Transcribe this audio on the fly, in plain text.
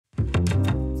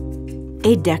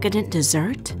A decadent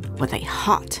dessert with a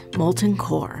hot, molten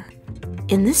core.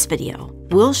 In this video,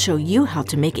 we'll show you how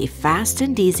to make a fast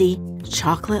and easy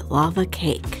chocolate lava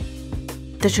cake.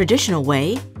 The traditional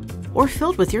way, or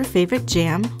filled with your favorite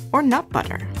jam or nut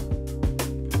butter.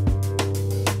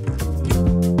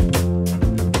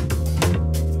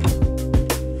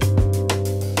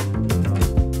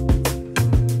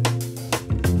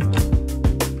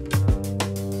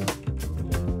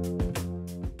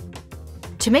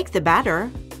 To make the batter,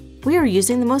 we are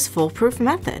using the most foolproof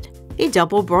method, a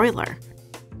double broiler.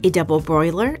 A double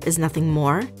broiler is nothing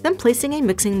more than placing a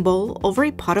mixing bowl over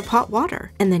a pot of hot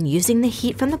water and then using the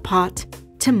heat from the pot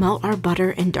to melt our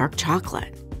butter and dark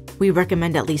chocolate. We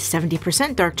recommend at least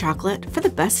 70% dark chocolate for the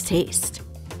best taste.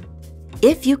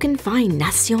 If you can find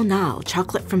Nacional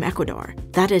chocolate from Ecuador,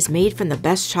 that is made from the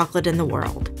best chocolate in the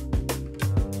world.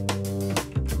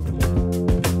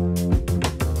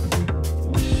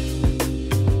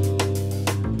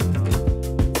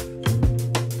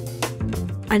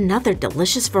 Another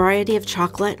delicious variety of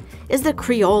chocolate is the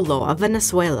Criollo of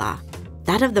Venezuela,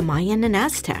 that of the Mayan and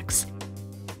Aztecs.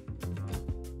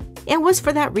 It was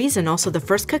for that reason also the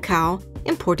first cacao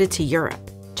imported to Europe.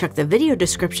 Check the video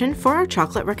description for our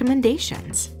chocolate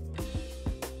recommendations.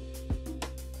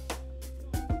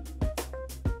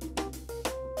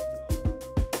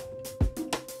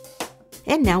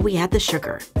 And now we add the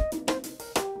sugar.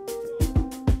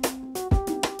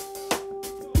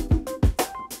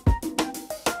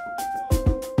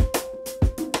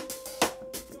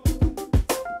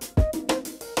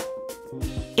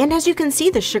 And as you can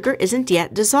see, the sugar isn't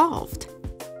yet dissolved,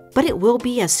 but it will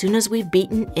be as soon as we've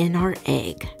beaten in our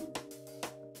egg.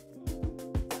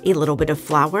 A little bit of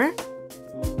flour,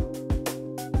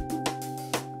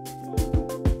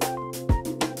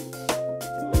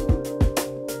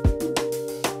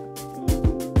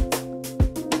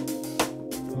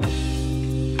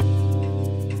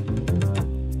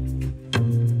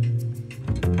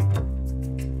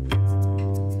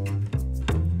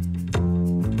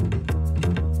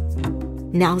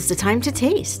 Now's the time to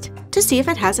taste, to see if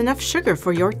it has enough sugar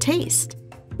for your taste.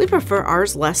 We prefer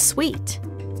ours less sweet.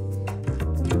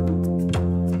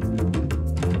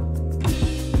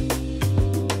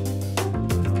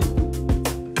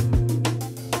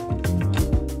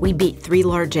 We beat 3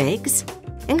 large eggs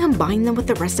and combine them with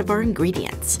the rest of our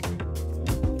ingredients.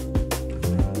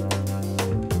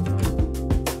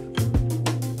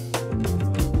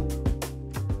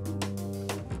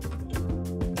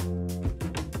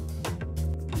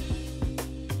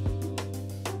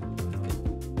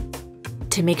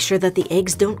 To make sure that the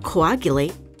eggs don't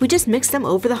coagulate, we just mix them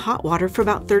over the hot water for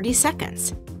about 30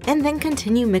 seconds, and then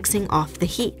continue mixing off the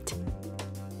heat.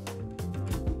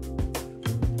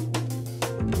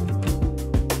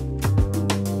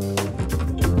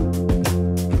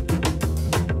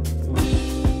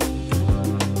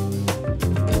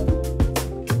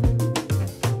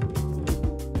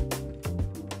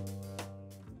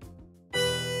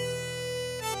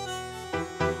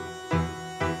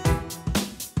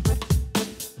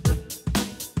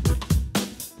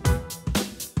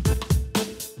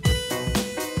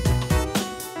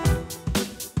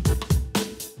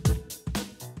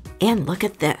 And look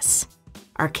at this.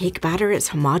 Our cake batter is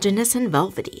homogeneous and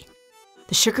velvety.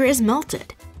 The sugar is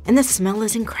melted, and the smell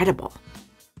is incredible.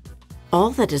 All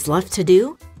that is left to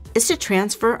do is to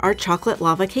transfer our chocolate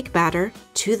lava cake batter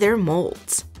to their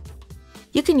molds.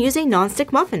 You can use a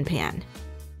nonstick muffin pan,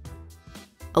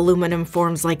 aluminum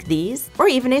forms like these, or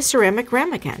even a ceramic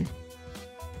ramekin.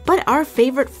 But our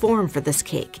favorite form for this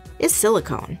cake is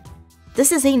silicone.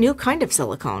 This is a new kind of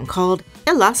silicone called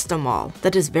elastomol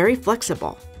that is very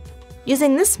flexible.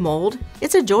 Using this mold,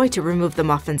 it's a joy to remove the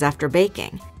muffins after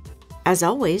baking. As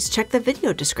always, check the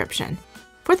video description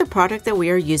for the product that we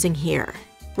are using here.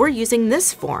 We're using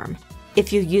this form.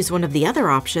 If you use one of the other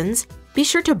options, be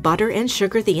sure to butter and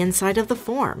sugar the inside of the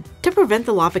form to prevent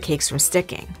the lava cakes from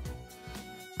sticking.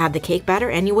 Add the cake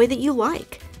batter any way that you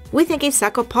like. We think a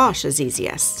sac à poche is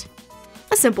easiest.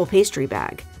 A simple pastry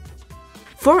bag.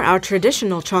 For our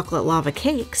traditional chocolate lava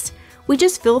cakes, we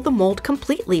just fill the mold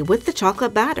completely with the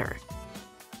chocolate batter.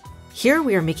 Here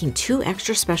we are making 2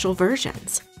 extra special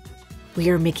versions. We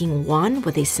are making one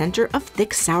with a center of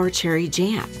thick sour cherry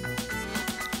jam.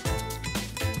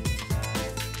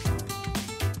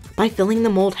 By filling the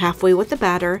mold halfway with the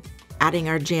batter, adding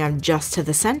our jam just to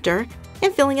the center,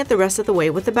 and filling it the rest of the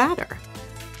way with the batter.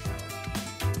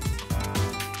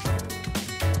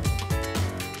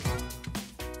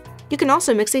 You can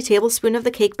also mix a tablespoon of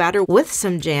the cake batter with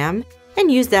some jam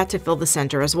and use that to fill the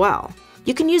center as well.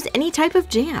 You can use any type of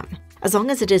jam, as long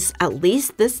as it is at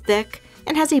least this thick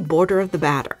and has a border of the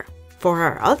batter. For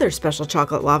our other special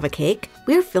chocolate lava cake,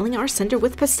 we are filling our center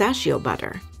with pistachio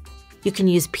butter. You can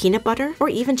use peanut butter or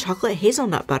even chocolate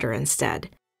hazelnut butter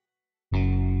instead.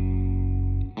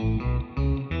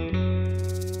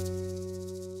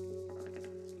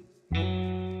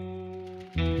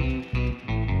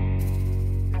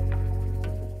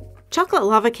 Chocolate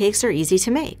lava cakes are easy to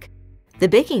make. The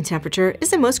baking temperature is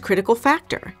the most critical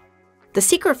factor. The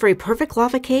secret for a perfect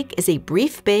lava cake is a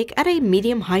brief bake at a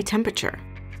medium-high temperature.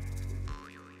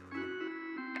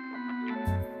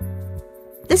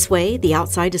 This way, the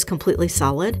outside is completely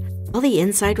solid, while the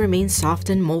inside remains soft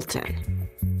and molten.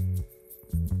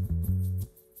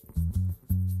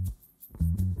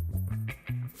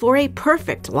 For a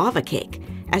perfect lava cake,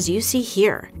 as you see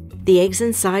here, the eggs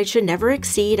inside should never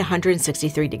exceed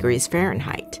 163 degrees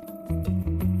Fahrenheit.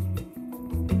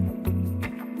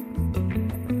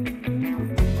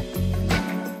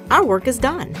 Our work is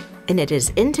done, and it is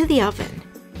into the oven.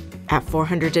 At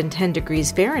 410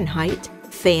 degrees Fahrenheit,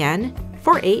 fan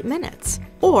for 8 minutes,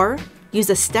 or use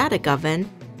a static oven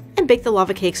and bake the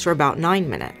lava cakes for about 9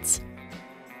 minutes.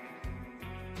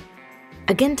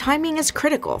 Again, timing is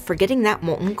critical for getting that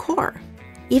molten core.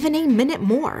 Even a minute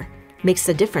more makes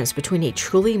the difference between a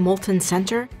truly molten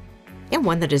center and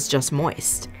one that is just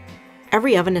moist.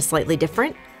 Every oven is slightly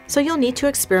different, so you'll need to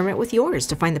experiment with yours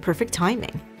to find the perfect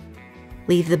timing.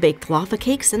 Leave the baked lava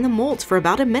cakes in the molds for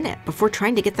about a minute before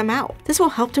trying to get them out. This will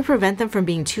help to prevent them from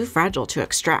being too fragile to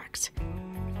extract.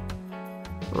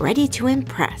 Ready to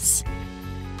impress.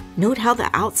 Note how the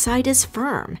outside is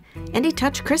firm and a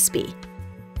touch crispy.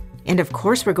 And of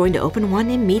course, we're going to open one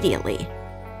immediately.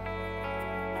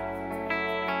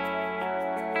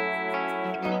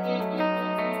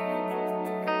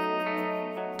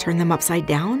 Turn them upside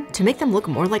down to make them look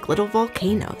more like little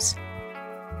volcanoes.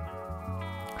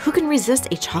 Who can resist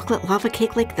a chocolate lava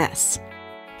cake like this?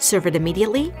 Serve it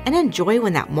immediately and enjoy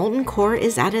when that molten core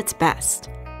is at its best.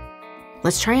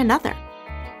 Let's try another.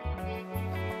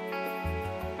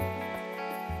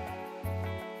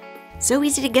 So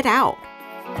easy to get out.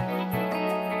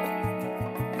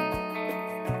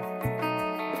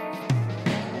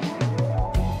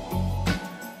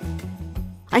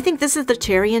 I think this is the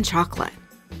cherry and chocolate.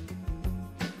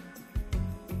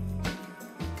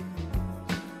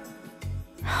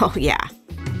 Oh yeah,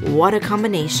 what a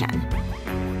combination.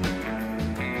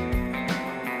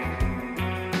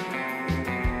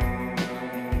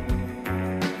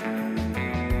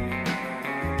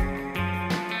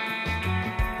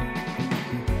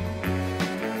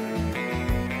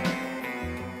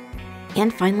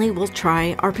 And finally, we'll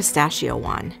try our pistachio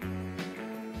one.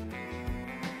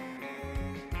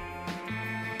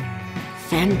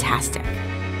 Fantastic.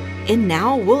 And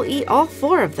now we'll eat all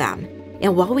 4 of them.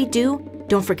 And while we do,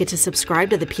 don't forget to subscribe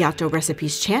to the Piatto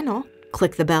Recipes channel,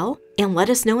 click the bell, and let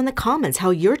us know in the comments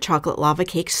how your chocolate lava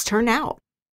cakes turn out.